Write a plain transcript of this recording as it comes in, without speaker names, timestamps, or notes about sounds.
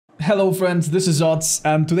Hello friends, this is Otz,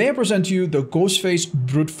 and today I present you the Ghostface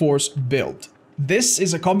Brute Force build. This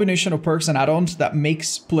is a combination of perks and add-ons that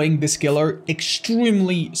makes playing this killer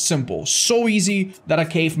extremely simple. So easy that a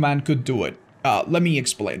caveman could do it. Let me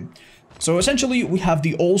explain. So essentially we have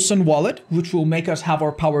the Olsen wallet, which will make us have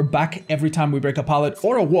our power back every time we break a pallet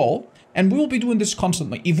or a wall. And we will be doing this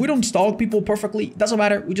constantly. If we don't stalk people perfectly, doesn't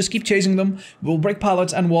matter. We just keep chasing them. We'll break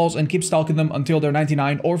pallets and walls and keep stalking them until they're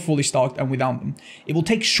 99 or fully stalked and we down them. It will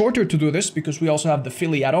take shorter to do this because we also have the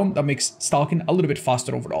Philly add-on that makes stalking a little bit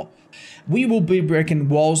faster overall. We will be breaking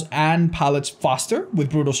walls and pallets faster with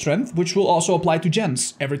Brutal Strength, which will also apply to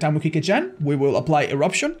gens. Every time we kick a gen, we will apply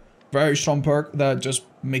Eruption. Very strong perk that just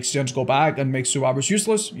makes gens go back and makes survivors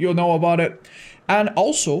useless. You'll know about it. And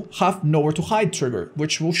also have Nowhere to Hide trigger,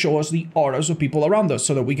 which will show us the auras of people around us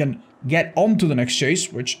so that we can get on to the next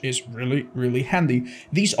chase, which is really, really handy.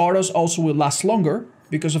 These auras also will last longer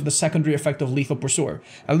because of the secondary effect of Lethal Pursuer.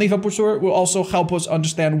 And Lethal Pursuer will also help us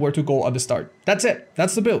understand where to go at the start. That's it.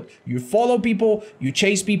 That's the build. You follow people, you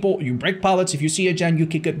chase people, you break pallets. If you see a gen, you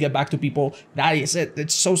kick it, get back to people. That is it.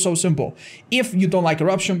 It's so simple. If you don't like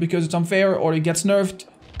Eruption because it's unfair or it gets nerfed,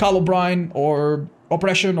 Call O'Brien or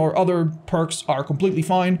Oppression or other perks are completely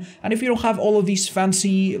fine. And if you don't have all of these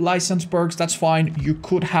fancy license perks, that's fine. You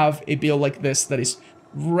could have a build like this that is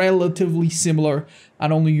relatively similar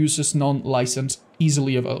and only uses non-licensed,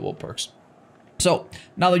 easily available perks. So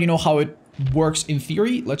now that you know how it works in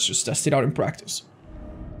theory, let's just test it out in practice.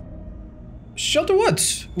 Shelter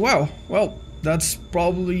Woods. Wow. Well, that's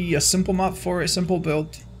probably a simple map for a simple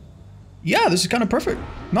build. Yeah, this is kind of perfect.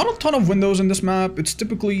 Not a ton of windows in this map. It's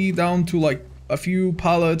typically down to like a few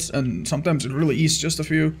pallets, and sometimes it really is just a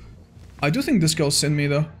few. I do think this girl's seen me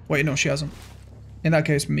though. Wait, no, she hasn't. In that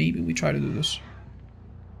case, maybe we try to do this.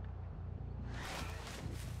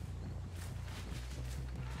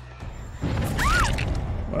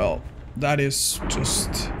 Well, that is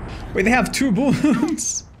just... Wait, they have 2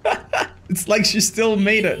 balloons. It's like she still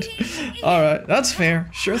made it. Alright, that's fair.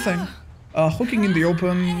 Sure thing. Hooking in the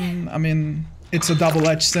open, I mean, it's a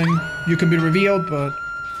double-edged thing. You can be revealed, but...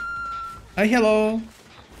 Hey, hello.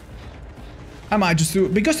 I might just do...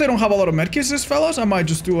 Because they don't have a lot of medkits, these fellas, I might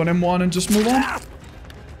just do an M1 and just move on.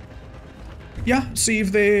 Yeah, see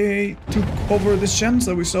if they took over these gens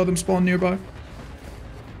that we saw them spawn nearby.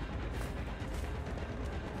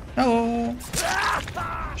 Hello.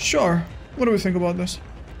 Sure. What do we think about this?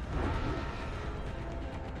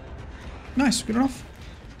 Nice, good enough.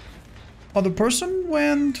 Other person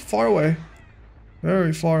went far away.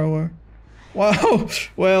 Very far away. Wow.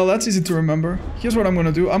 Well, that's easy to remember. Here's what I'm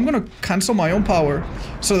gonna do. I'm gonna cancel my own power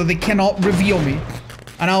so that they cannot reveal me.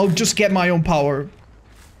 And I'll just get my own power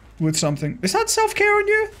with something. Is that self-care on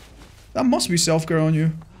you? That must be self-care on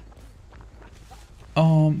you.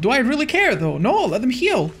 Do I really care though? No, let them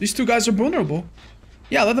heal. These 2 guys are vulnerable.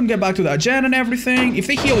 Yeah, let them get back to that gen and everything. If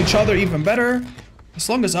they heal each other, even better. As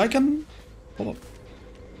long as I can... Hold up.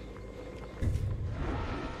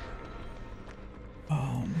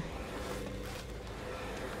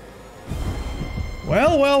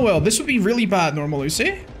 Well, this would be really bad normally,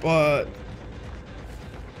 see? But...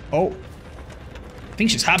 Oh. I think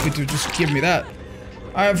she's happy to just give me that.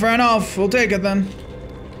 Alright, fair enough. We'll take it then.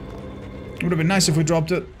 It would have been nice if we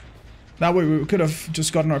dropped it. That way we could have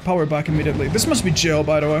just gotten our power back immediately. This must be Jill,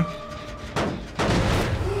 by the way.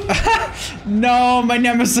 No, my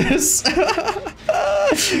nemesis.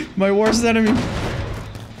 My worst enemy.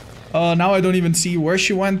 Now I don't even see where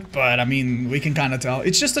she went, but I mean, we can kind of tell.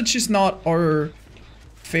 It's just that she's not our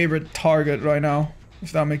favorite target right now,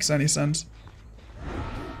 if that makes any sense.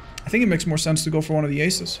 I think it makes more sense to go for one of the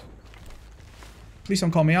aces. Please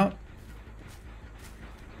don't call me out.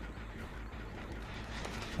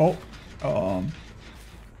 Oh,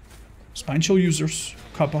 Spine Chill users,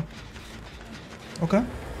 Kappa. Okay.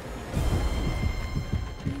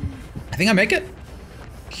 I think I make it.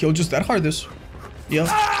 He'll just dead hard this. Yeah.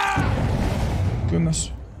 Goodness.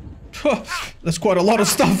 That's quite a lot of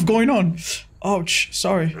stuff going on. Ouch,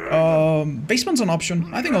 sorry. Basement's an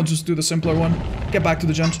option. I think I'll just do the simpler one. Get back to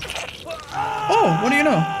the gens. Oh, what do you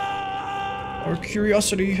know? Our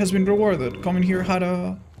curiosity has been rewarded. Coming here had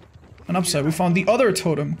an upside. We found the other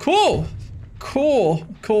totem. Cool!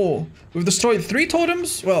 Cool. We've destroyed 3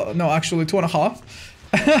 totems. Well, no, actually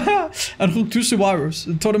 2.5. And hooked 2 survivors.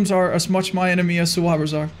 The totems are as much my enemy as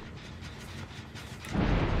survivors are.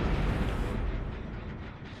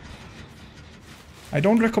 I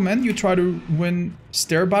don't recommend you try to win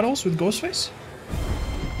stair battles with Ghostface.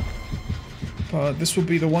 But this will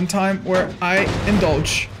be the one time where I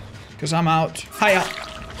indulge. Because I'm out. Hiya!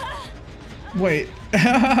 Wait.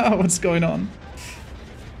 What's going on?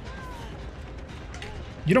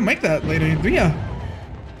 You don't make that, lady, do ya?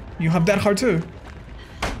 You have that heart too.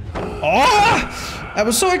 Oh! I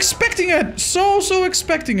was so expecting it! So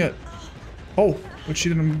expecting it. Oh, but she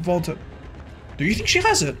didn't vault it. Do you think she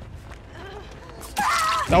has it?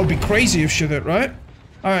 That would be crazy if she did, right?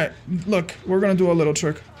 Alright, look, we're gonna do a little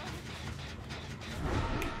trick.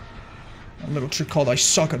 A little trick called I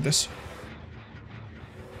suck at this.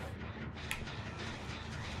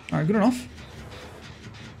 Alright, good enough.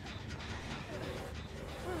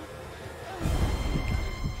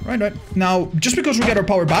 Right. Now, just because we get our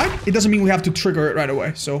power back, it doesn't mean we have to trigger it right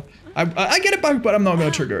away. So, I get it back, but I'm not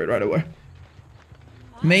gonna trigger it right away.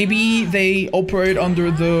 Maybe they operate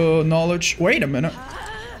under the knowledge... Wait a minute.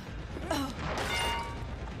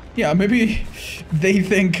 Yeah, maybe they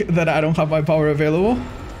think that I don't have my power available.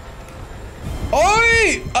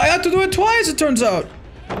 Oi! I had to do it twice, it turns out.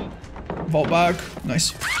 Vault back.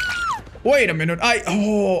 Nice. Wait a minute.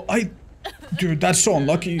 Dude, that's so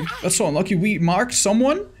unlucky. That's so unlucky. We marked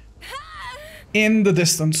someone in the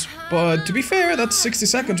distance. But to be fair, that's 60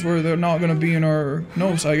 seconds where they're not gonna be in our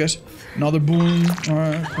nose, I guess. Another boon.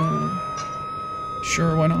 Alright, cool.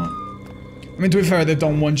 Sure, why not? I mean, to be fair, they've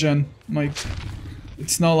done one gen. Like,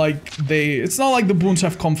 it's not like the boons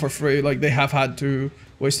have come for free. Like, they have had to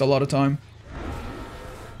waste a lot of time.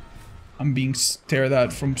 I'm being stared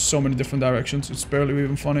at from so many different directions. It's barely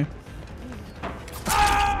even funny.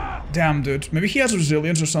 Damn, dude. Maybe he has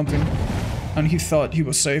resilience or something. And he thought he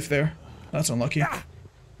was safe there. That's unlucky.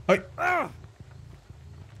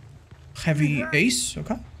 Heavy ace.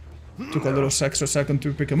 Okay. Took a little extra second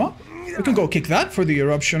to pick him up. We can go kick that for the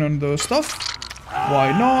eruption and the stuff.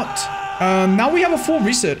 Why not? Now we have a full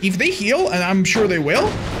reset. If they heal, and I'm sure they will,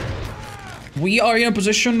 we are in a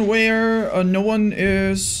position where no one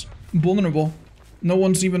is vulnerable. No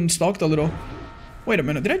one's even stalked a little. Wait a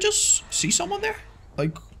minute. Did I just see someone there?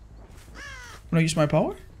 Like... when I use my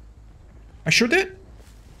power? I sure did.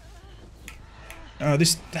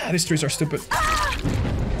 These trees are stupid.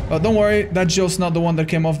 Don't worry, that Jill's not the one that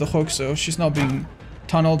came off the hook, so she's not being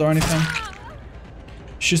tunneled or anything.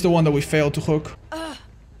 She's the one that we failed to hook.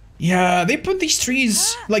 Yeah, they put these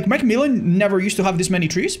trees... Like, Macmillan never used to have this many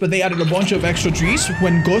trees, but they added a bunch of extra trees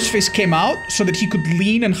when Ghostface came out so that he could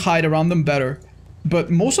lean and hide around them better.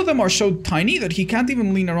 But most of them are so tiny that he can't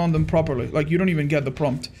even lean around them properly. Like, you don't even get the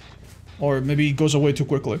prompt. Or maybe it goes away too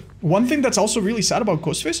quickly. One thing that's also really sad about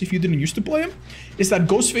Ghostface, if you didn't used to play him, is that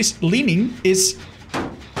Ghostface leaning is...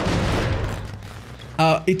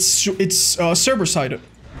 it's server-sided.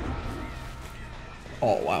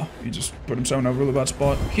 Oh, wow. He just put himself in a really bad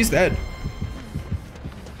spot. He's dead.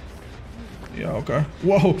 Yeah, okay.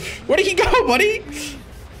 Whoa. Where did he go, buddy?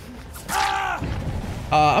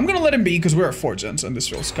 I'm gonna let him be, because we're at 4 gens, and this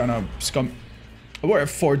feels kind of scum. We're at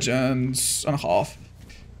 4 gens and a half.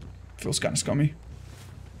 Feels kind of scummy.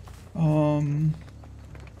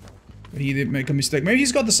 He did make a mistake. Maybe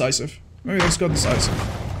he's got decisive. Maybe he's got decisive.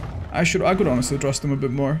 I could honestly trust him a bit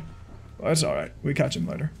more. But it's alright. We catch him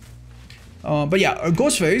later. But yeah,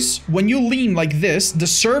 Ghostface, when you lean like this, the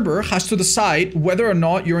server has to decide whether or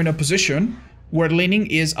not you're in a position where leaning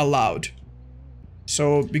is allowed.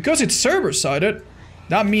 So, because it's server-sided,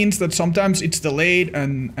 that means that sometimes it's delayed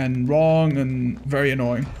and wrong and very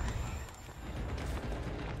annoying.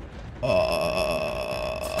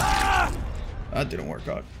 That didn't work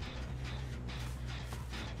out.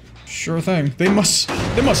 Sure thing. They must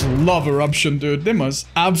love eruption, dude. They must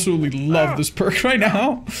absolutely love this perk right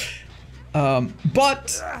now.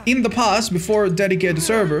 But in the past, before dedicated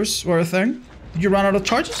servers were a thing, you run out of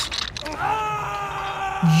charges.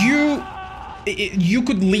 You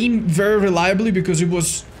could lean very reliably because it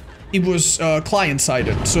was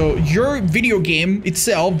client-sided. So your video game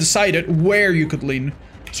itself decided where you could lean.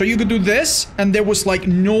 So you could do this, and there was like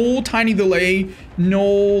no tiny delay, no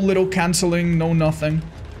little canceling, no nothing.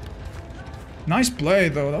 Nice play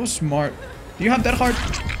though, that was smart. Do you have that heart?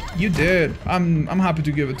 You did. I'm happy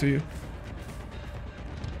to give it to you.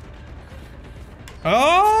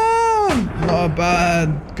 Oh, not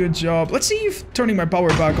bad. Good job. Let's see if turning my power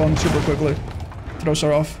back on super quickly throws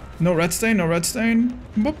her off. No red stain, no red stain.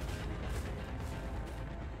 Boop.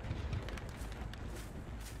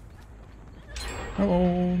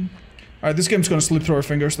 Hello. Alright, this game's gonna slip through our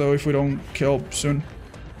fingers though if we don't kill soon.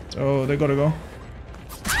 So they gotta go.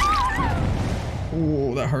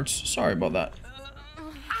 Oh, that hurts. Sorry about that.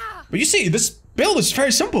 But you see, this build is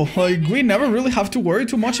very simple. Like, we never really have to worry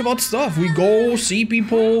too much about stuff. We go, see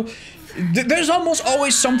people. There's almost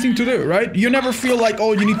always something to do, right? You never feel like,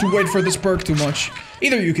 oh, you need to wait for this perk too much.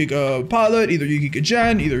 Either you kick a pilot, either you kick a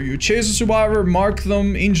gen, either you chase a survivor, mark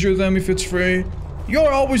them, injure them if it's free.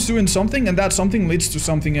 You're always doing something, and that something leads to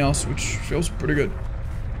something else, which feels pretty good.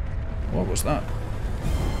 What was that?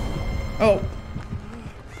 Oh.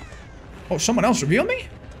 Oh, someone else revealed me?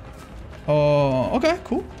 Okay,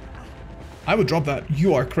 cool. I would drop that.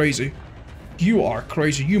 You are crazy. You are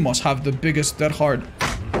crazy. You must have the biggest dead heart.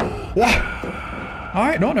 What?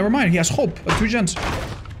 Alright, no, never mind. He has hope. 2 gens.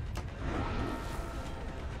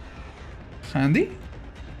 Handy?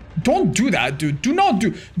 Don't do that, dude. Do not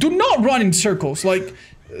run in circles. Like,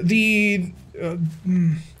 I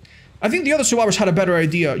think the other survivors had a better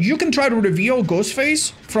idea. You can try to reveal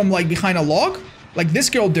Ghostface from, like, behind a log. Like this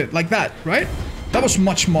girl did. Like that, right? That was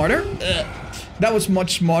much smarter. That was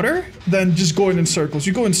much smarter than just going in circles.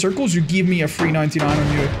 You go in circles, you give me a free 99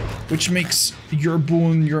 on you. Which makes your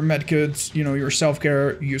boon, your medkits, you know, your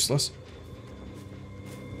self-care useless.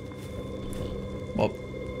 Well,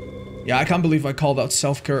 yeah, I can't believe I called out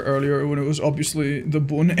self-care earlier when it was obviously the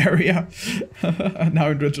boon area. Now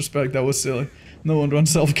in retrospect, that was silly. No one runs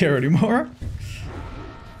self-care anymore.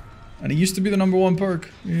 And it used to be the #1 perk.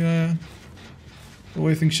 Yeah. The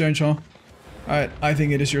way things change, huh? Alright, I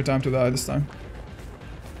think it is your time to die this time.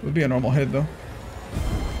 It would be a normal hit, though.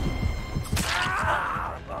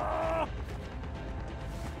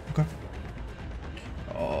 Okay.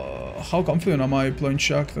 How confident am I playing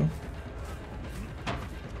Shaq, though?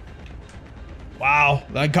 Wow,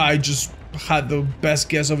 that guy just had the best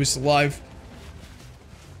guess of his life.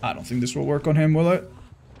 I don't think this will work on him, will it?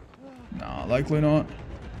 Nah, likely not.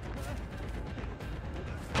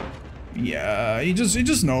 Yeah, he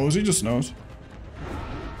just knows, he just knows.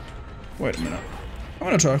 Wait a minute. I'm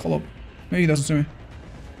gonna try, hold up. Maybe he doesn't see me.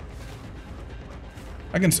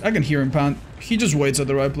 I can hear him pant. He just waits at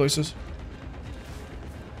the right places.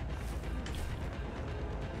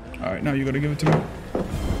 Alright, now you gotta give it to me.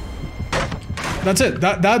 That's it.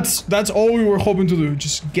 That's all we were hoping to do.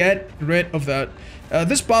 Just get rid of that.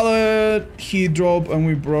 This pallet he dropped and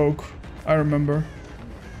we broke. I remember.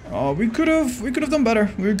 We could have done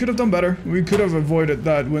better. We could have done better. We could have avoided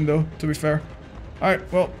that window, to be fair.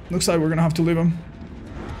 Alright, well, looks like we're gonna have to leave him.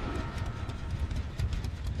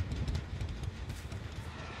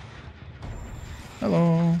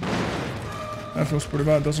 Hello. That feels pretty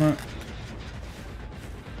bad, doesn't it?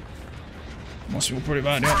 Must feel pretty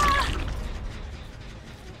bad, yeah.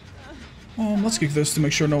 Let's kick this to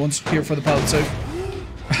make sure no one's here for the pallet save.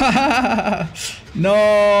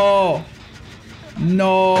 No!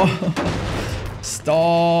 No!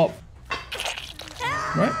 Stop!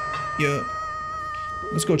 Right? Yeah.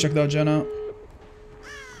 Let's go check that gen out.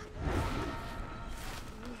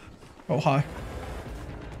 Oh, hi.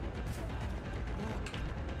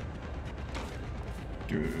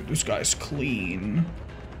 Dude, this guy's clean.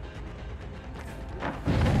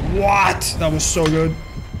 What? That was so good.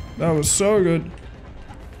 That was so good.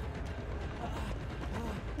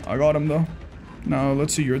 I got him though. Now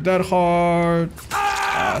let's see your dead heart.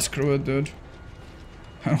 Ah, screw it, dude.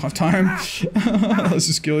 I don't have time. Let's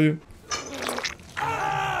just kill you.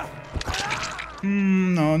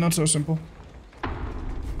 No, not so simple.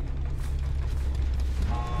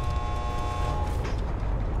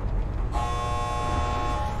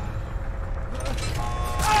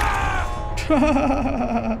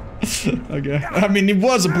 Okay. I mean, it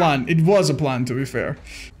was a plan. It was a plan, to be fair.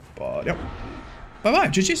 But, yep. Bye-bye,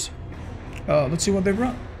 GG's. Let's see what they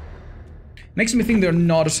brought. Makes me think they're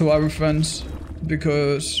not a survivor friends.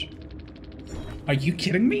 Because... Are you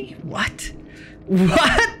kidding me? What?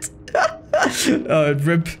 What?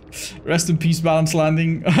 RIP. Rest in peace, Balance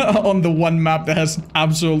Landing. On the one map that has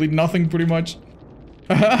absolutely nothing, pretty much.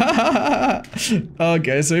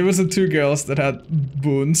 Okay, so it was the 2 girls that had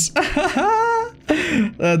boons.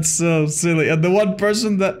 That's so silly. And the one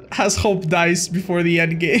person that has hope dies before the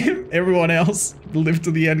end game. Everyone else lived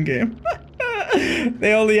to the end game.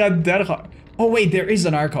 They only had dead heart. Oh wait, there is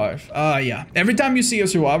an archive. Yeah. Every time you see a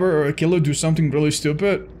survivor or a killer do something really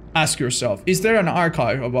stupid, ask yourself, is there an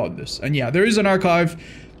archive about this? And yeah, there is an archive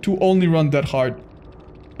to only run dead heart.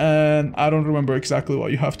 And I don't remember exactly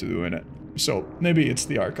what you have to do in it. So maybe it's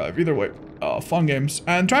the archive. Either way, fun games.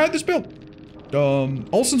 And try out this build.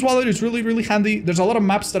 Olsen's Wallet is really, really handy. There's a lot of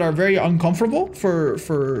maps that are very uncomfortable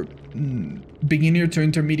for beginner to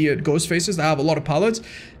intermediate ghost faces that have a lot of pallets,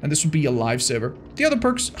 and this would be a lifesaver. The other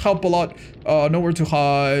perks help a lot. Nowhere to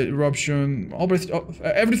hide, eruption,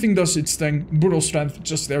 everything does its thing. Brutal strength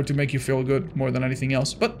just there to make you feel good more than anything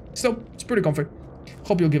else. But still, it's pretty comfy.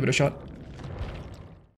 Hope you'll give it a shot.